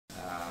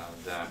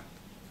and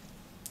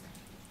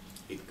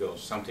it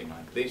goes something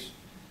like this.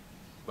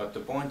 But the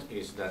point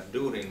is that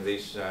during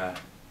this, no,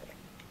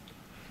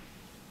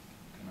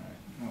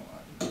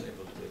 I'm not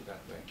able to do it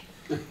that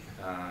way.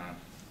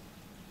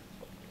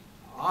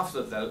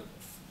 After the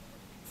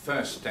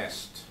first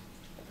test,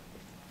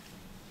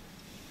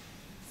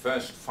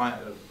 first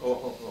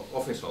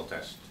official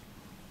test,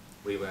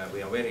 we are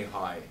very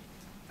high,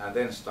 and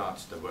then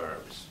starts the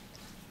verbs.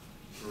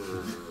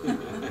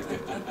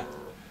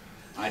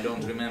 I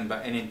don't remember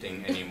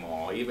anything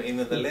anymore, even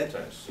the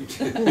letters.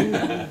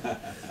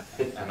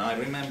 And I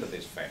remember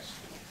this phase.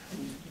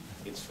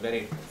 It's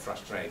very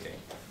frustrating.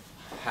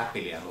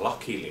 Happily and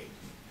luckily,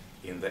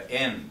 in the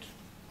end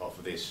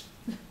of this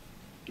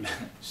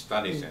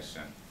study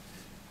session,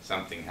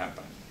 something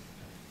happened.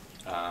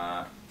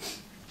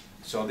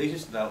 So this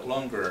is the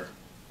longer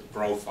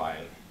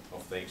profile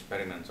of the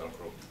experimental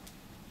group.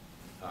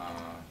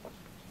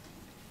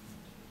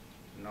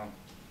 No.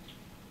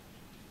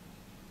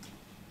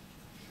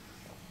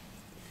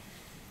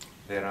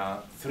 There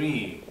are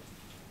 3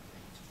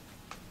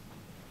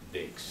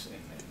 digs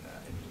in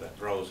the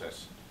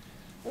process.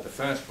 The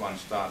first one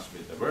starts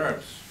with the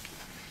verbs.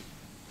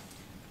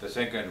 The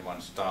second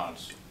one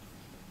starts.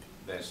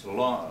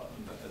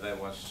 There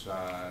was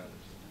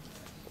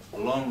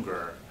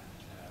longer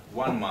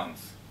 1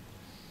 month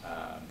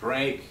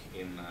break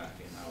in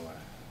our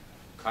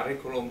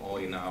curriculum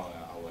or in our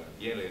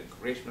yearly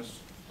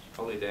Christmas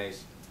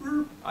holidays.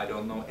 I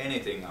don't know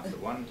anything after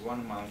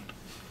one month.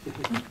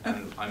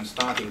 And I'm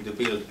starting to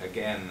build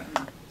again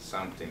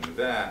something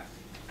there,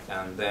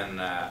 and then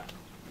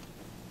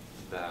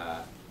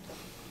the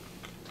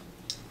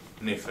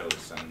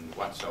niffles and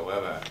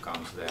whatsoever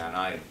comes there, and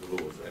I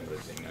lose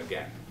everything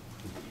again.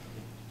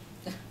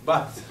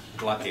 But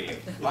luckily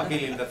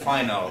the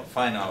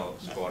final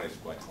score is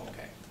quite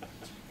okay.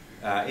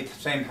 It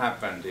same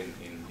happened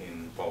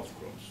in both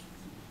groups.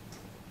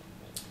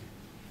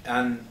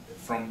 And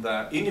from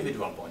the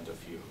individual point of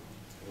view,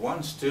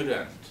 one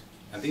student,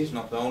 and this is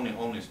not the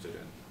only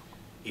student,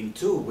 in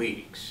 2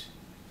 weeks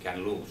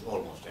can lose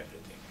almost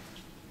everything.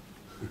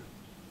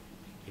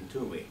 In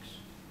 2 weeks.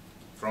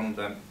 From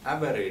the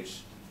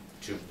average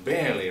to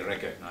barely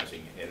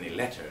recognizing any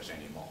letters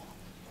anymore.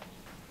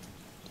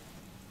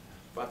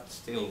 But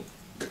still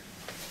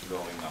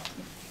going up.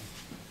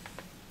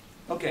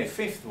 Okay,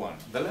 5th one.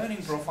 The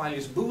learning profile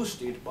is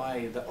boosted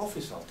by the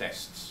official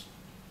tests.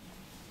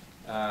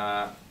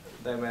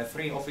 There were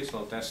 3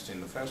 official tests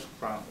in the first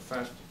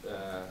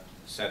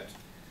set.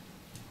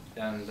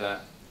 And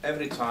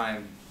every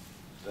time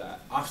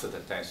after the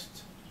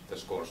test, the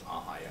scores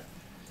are higher.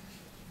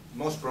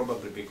 Most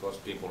probably because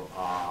people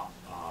are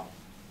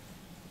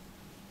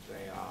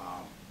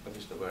what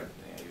is the word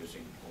they are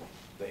using for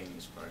the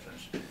English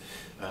persons?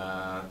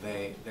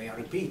 They are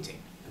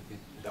repeating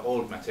the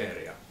old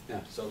material,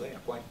 so they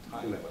are quite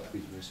high level.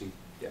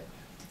 Yeah.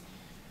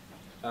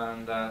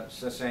 And the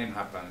same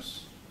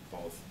happens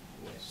both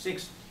ways.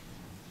 6th,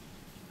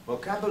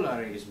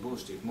 vocabulary is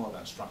boosted more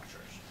than structures.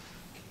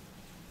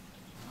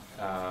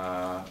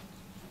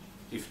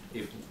 If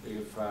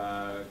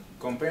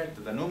compared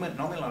to the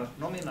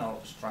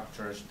nominal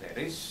structures, there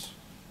is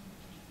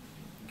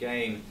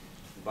gain,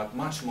 but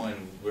much more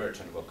in words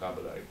and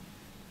vocabulary.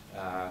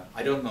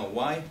 I don't know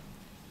why.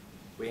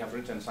 We have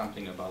written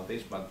something about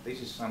this, but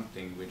this is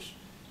something which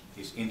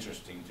is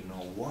interesting to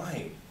know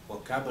why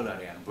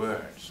vocabulary and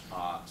words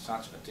are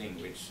such a thing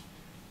which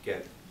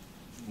get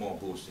more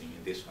boosting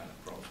in this kind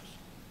of process.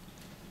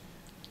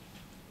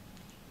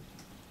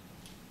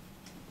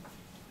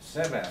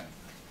 7.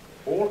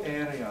 All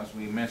areas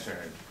we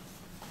measured,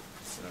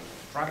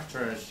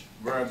 structures,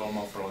 verbal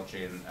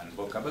morphology and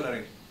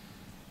vocabulary,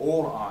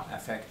 all are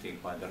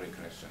affected by the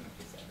regression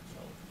effect.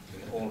 So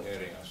in all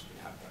areas it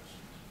happens.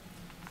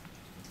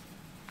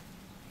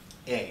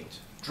 8.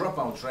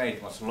 Dropout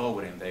rate was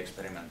lower in the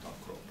experimental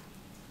group.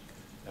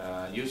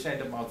 You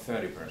said about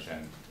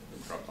 30%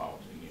 dropout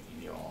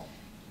in your...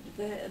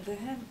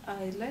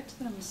 I let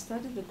them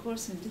study the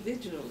course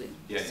individually,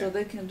 so yeah.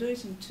 They can do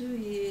it in 2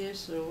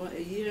 years or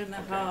a year and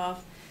a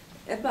half,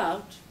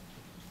 about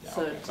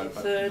 30, but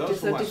 30, those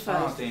 35. who are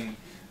starting,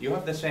 you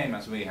have the same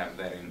as we have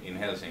there in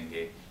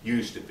Helsinki,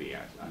 used to be,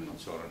 I'm not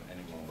sure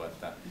anymore,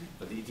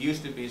 but it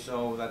used to be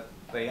so that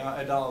they are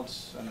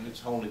adults and it's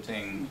holy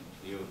thing,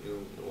 you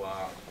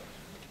are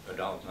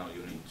adult now,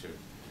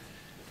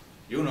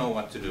 you know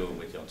what to do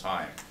with your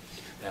time.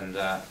 And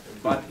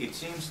but it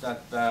seems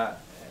that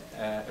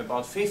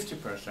about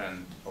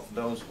 50% of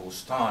those who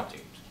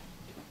started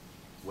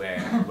were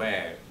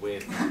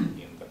with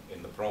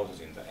in the process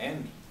in the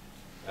end,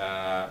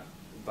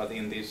 but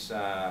in these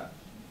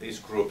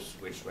groups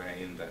which were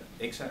in the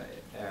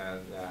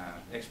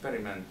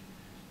experiment,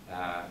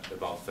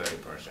 about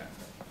 30%.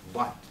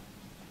 But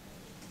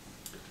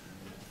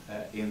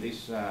in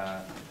this,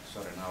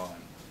 sorry, now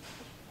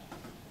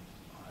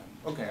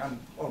I'm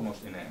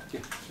almost in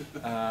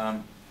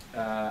end.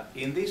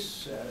 In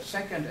this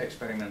second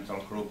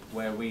experimental group,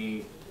 where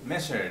we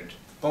measured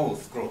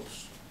both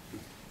groups,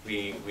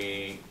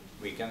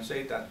 we can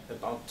say that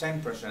about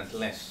 10%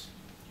 less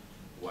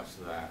was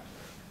the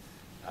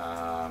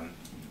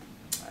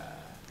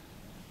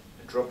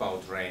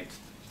dropout rate,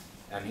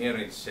 and here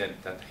it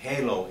said that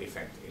halo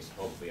effect is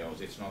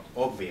obvious. It's not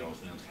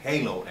obvious, not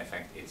halo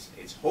effect,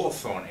 it's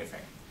Hawthorne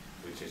effect,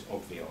 which is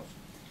obvious.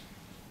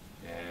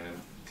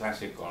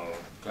 Classical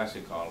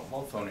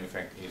Hawthorne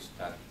effect is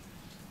that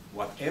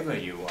whatever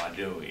you are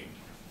doing,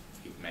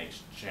 it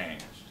makes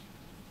change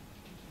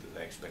to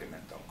the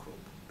experimental group,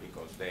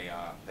 because they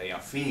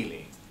are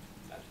feeling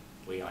that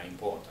we are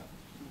important.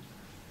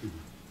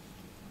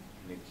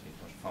 It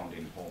was found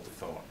in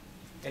Hawthorne.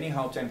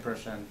 Anyhow,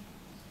 10%,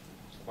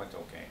 quite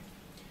okay.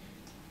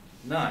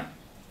 9.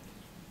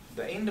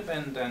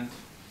 The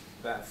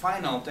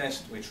final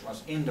test, which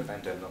was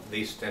independent of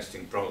this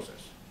testing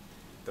process.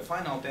 The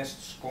final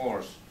test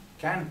scores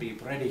can be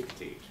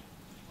predicted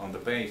on the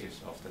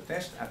basis of the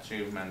test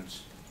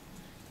achievements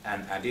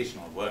and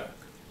additional work.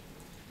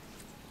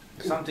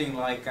 Something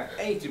like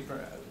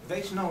 80%.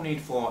 There's no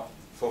need for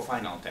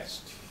final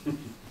test,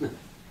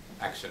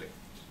 actually.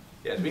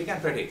 Yes, we can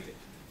predict it.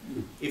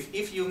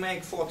 If you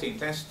make 14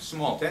 tests,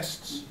 small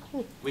tests,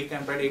 we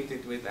can predict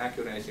it with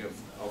accuracy of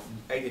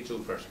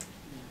 82%.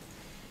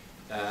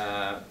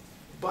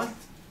 But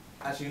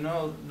as you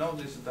know,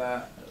 notice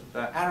the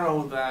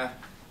arrow there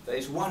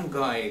is one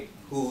guy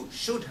who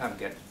should have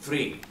get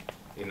 3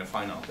 in the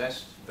final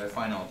test. The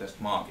final test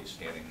mark is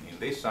here in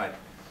this side.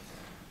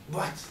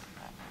 But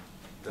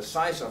the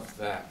size of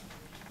the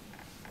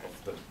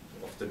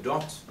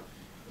dot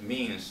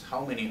means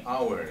how many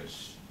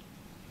hours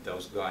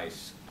those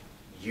guys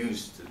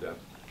used to the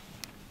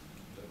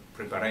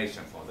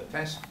preparation for the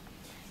test,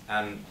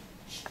 and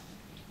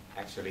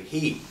actually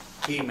he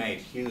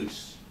made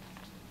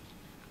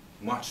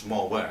much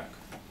more work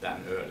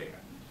than earlier,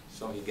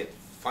 so he gets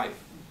 5.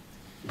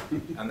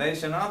 And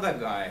there's another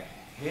guy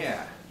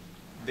here.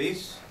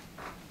 This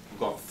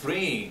got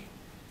 3,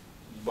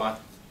 but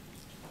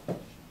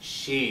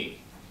she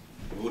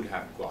would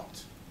have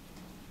got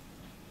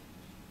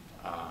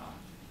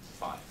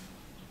 5.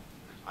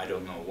 I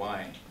don't know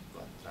why,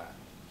 but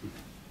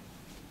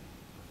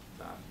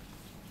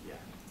yeah,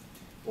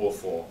 or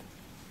 4.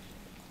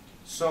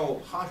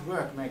 So hard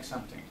work makes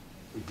something.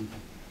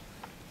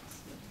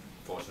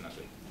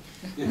 Fortunately,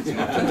 it's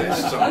not a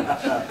test zone.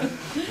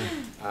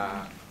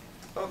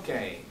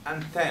 Okay,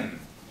 and then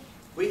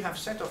we have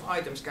set of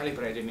items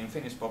calibrated in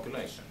Finnish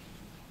population.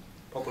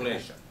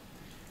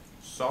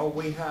 So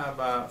we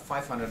have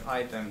 500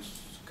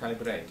 items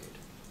calibrated.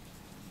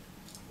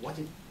 What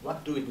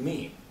do it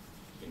mean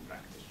in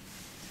practice?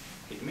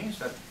 It means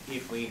that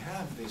if we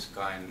have this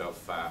kind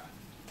of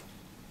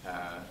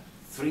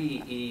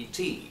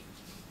 3ET,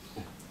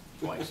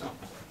 for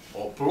example,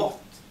 or plot,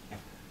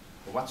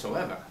 or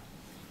whatsoever,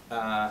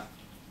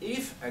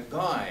 if a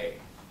guy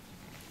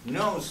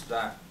knows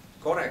the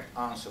correct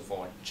answer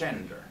for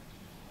gender,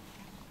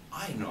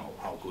 I know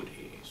how good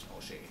he is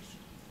or she is.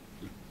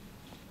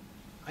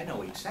 I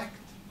know exact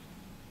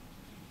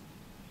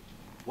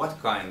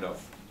what kind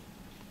of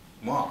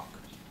mark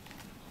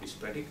is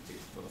predicted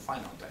for the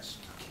final test.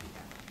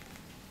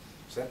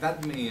 So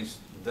that means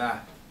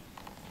the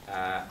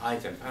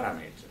item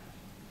parameter.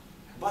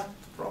 But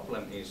the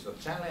problem is, the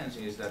challenge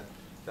is that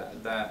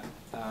the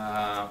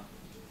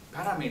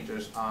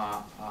parameters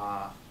are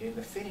in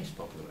the Finnish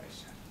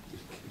population.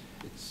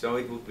 So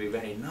it would be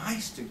very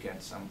nice to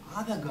get some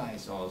other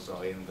guys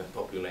also in the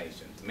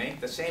population to make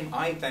the same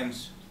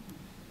items,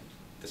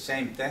 the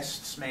same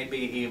tests maybe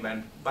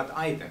even, but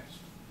items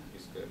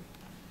is good.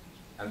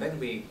 And then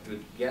we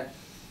could get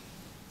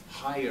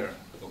higher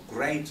or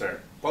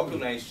greater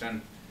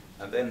population,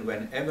 and then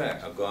whenever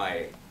a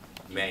guy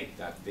make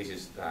that this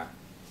is the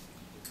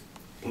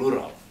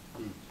plural,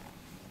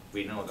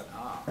 we know that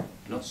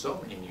not so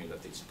many knew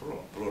that it's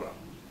plural.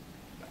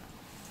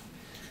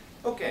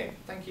 Okay,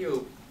 thank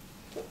you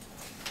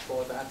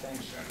for the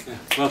attention.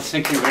 Well,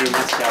 thank you very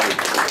much, Jari.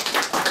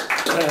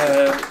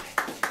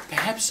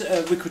 Perhaps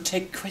we could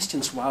take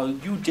questions while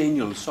you,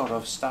 Daniel, sort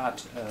of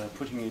start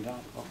putting it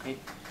up, okay?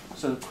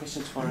 So the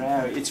questions for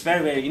Jari, it's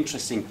very, very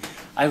interesting.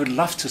 I would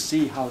love to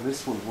see how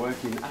this would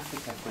work in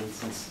Africa, for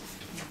instance,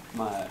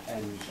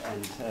 and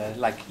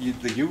like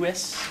the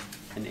US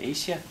and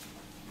Asia.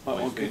 Well,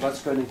 okay,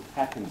 what's going to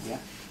happen, yeah?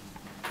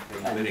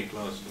 They're very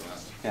close to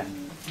us.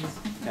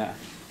 Yeah.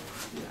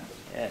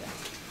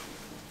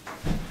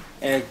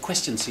 Yeah.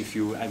 Questions, if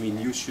you, I mean,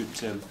 you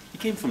should, you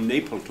came from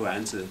Naples to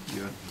answer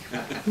your...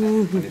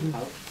 You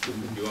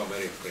are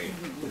very free.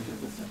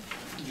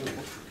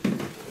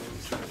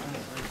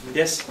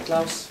 Yes,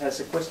 Klaus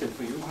has a question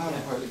for you.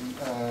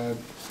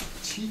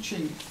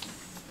 Teaching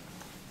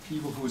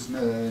people whose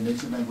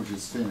native language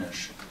is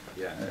Finnish,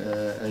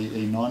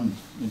 a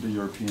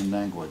non-Indo-European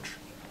language,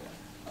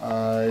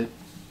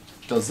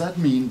 does that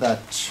mean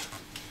that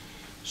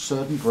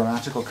certain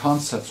grammatical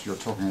concepts you're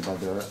talking about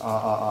there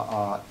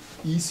are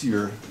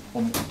easier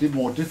or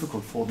more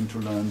difficult for them to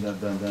learn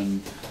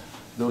than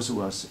those of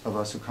us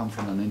who come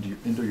from an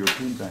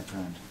Indo-European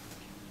background?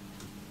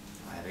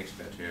 I have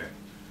expert here,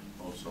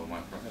 also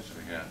my professor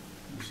here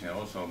is here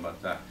also,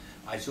 but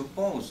I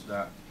suppose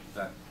that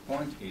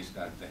point is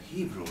that the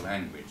Hebrew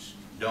language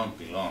don't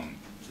belong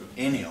to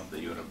any of the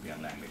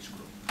European language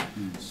group.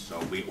 So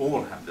we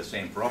all have the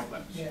same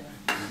problems. Yeah.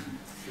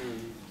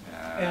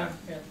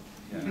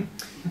 Yeah.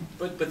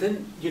 But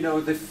then, you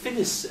know, the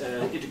Finnish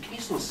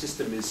educational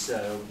system is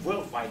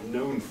worldwide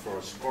known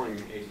for scoring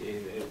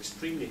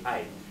extremely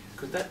high.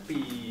 Could that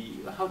be,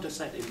 how does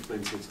that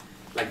influence it?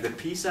 Like the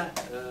PISA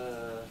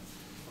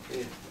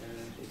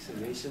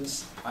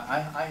examinations?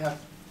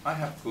 I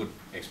have good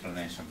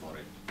explanation for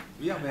it.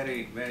 We are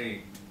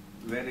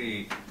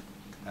very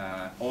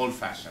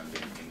old-fashioned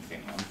in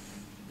Finland.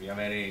 We are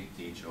very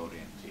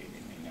teacher-oriented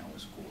in our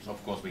schools.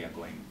 Of course, we are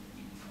going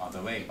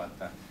other way, but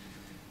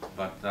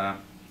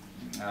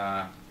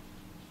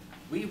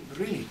we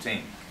really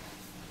think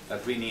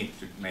that we need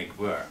to make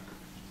work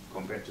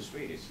compared to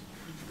Swedish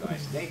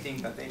guys. They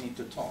think that they need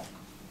to talk.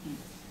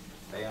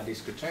 They are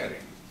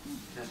diskutering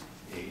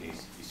i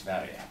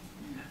Sverige.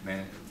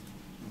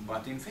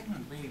 But in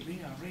Finland, we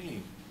are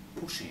really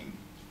pushing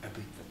a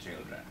bit the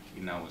children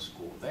in our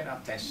school. They are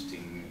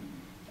testing.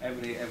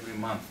 Every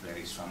month there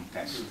is some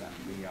test, and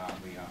we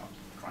are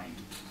trying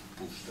to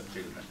push the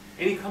children.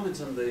 Any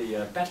comments on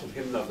the battle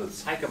hymn of the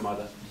Tiger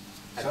Mother?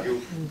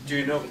 Do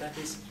you know what that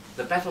is?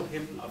 The battle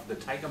hymn of the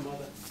Tiger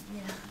Mother?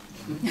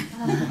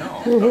 Yeah.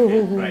 No.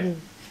 Okay, right.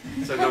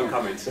 So no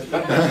comments.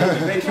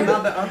 There is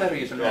another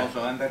reason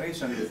also, and the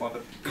reason for the...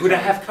 Could I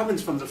have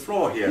comments from the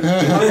floor here?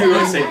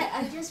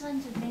 I just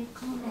want to make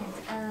comment.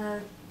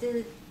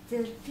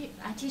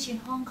 I teach in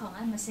Hong Kong.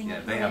 I'm a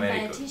Singaporean, they are very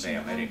but I good. teach They in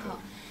are very Hong good.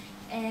 Kong.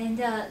 And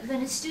when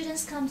the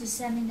students come to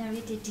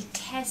seminary, they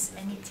detest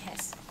any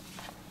test.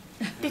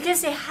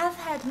 Because they have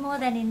had more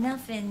than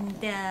enough in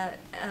their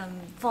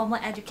formal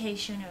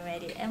education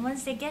already. And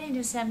once they get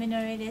into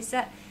seminary, they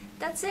say,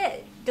 that's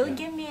it. Don't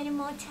give me any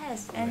more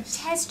tests. And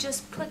tests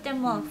just put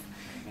them off.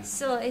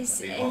 So in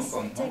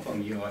Hong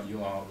Kong,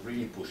 you are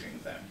really pushing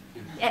them.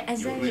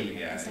 Exactly. You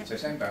really, it's the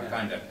same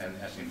kind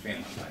as in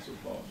Finland, I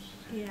suppose.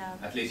 Yeah.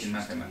 At least in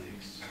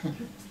mathematics.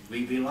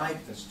 we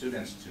like the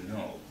students to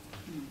know.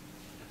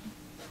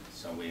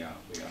 So we are.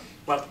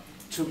 Well,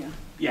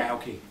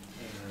 okay.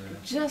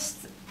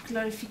 Just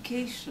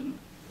clarification.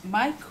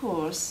 My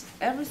course,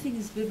 everything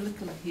is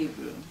biblical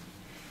Hebrew.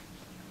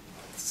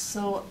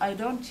 So I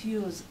don't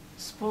use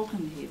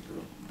spoken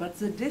Hebrew, but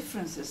the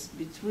differences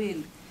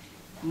between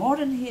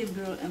modern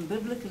Hebrew and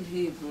biblical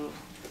Hebrew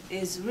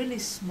is really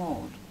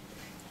small.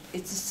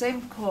 It's the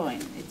same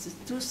coin. It's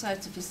the two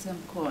sides of the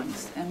same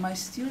coins. And my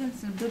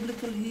students in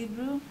biblical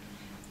Hebrew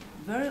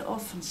very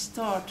often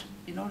start,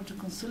 in order to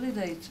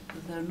consolidate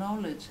their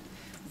knowledge,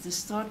 they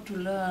start to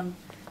learn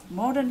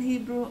modern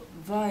Hebrew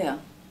via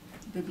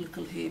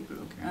biblical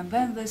Hebrew. Okay. And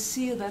then they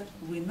see that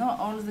we know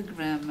all the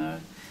grammar,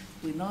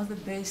 we know the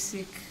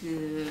basic,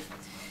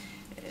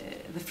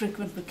 the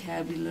frequent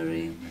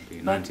vocabulary.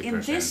 Maybe But in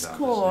 90% this are the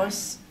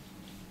course,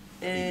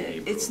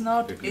 Hebrew, it's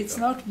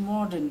not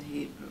modern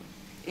Hebrew.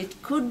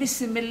 It could be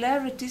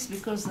similarities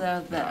because they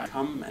are there.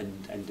 Come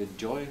and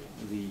enjoy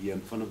the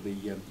one of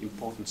the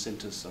important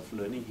centers of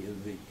learning here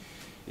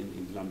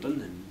in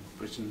London and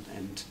Britain,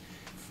 and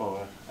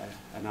for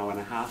an hour and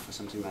a half or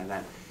something like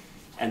that.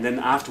 And then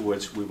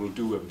afterwards we will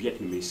do a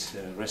Vietnamese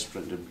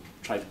restaurant and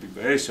try to be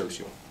very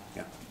social.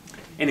 Yeah.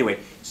 Anyway,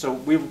 so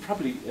we will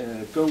probably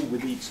go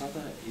with each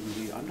other in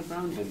the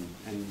underground,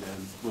 and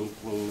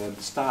we'll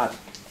start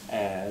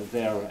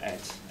there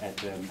at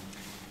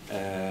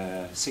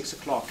 6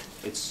 o'clock.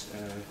 It's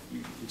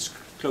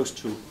close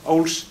to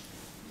Old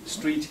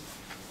Street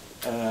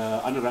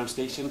underground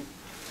station.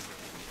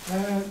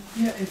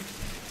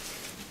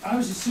 I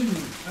was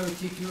assuming I would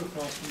take you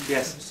across.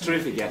 Yes,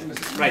 terrific. Yeah,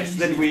 right.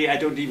 Then I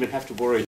don't even have to worry.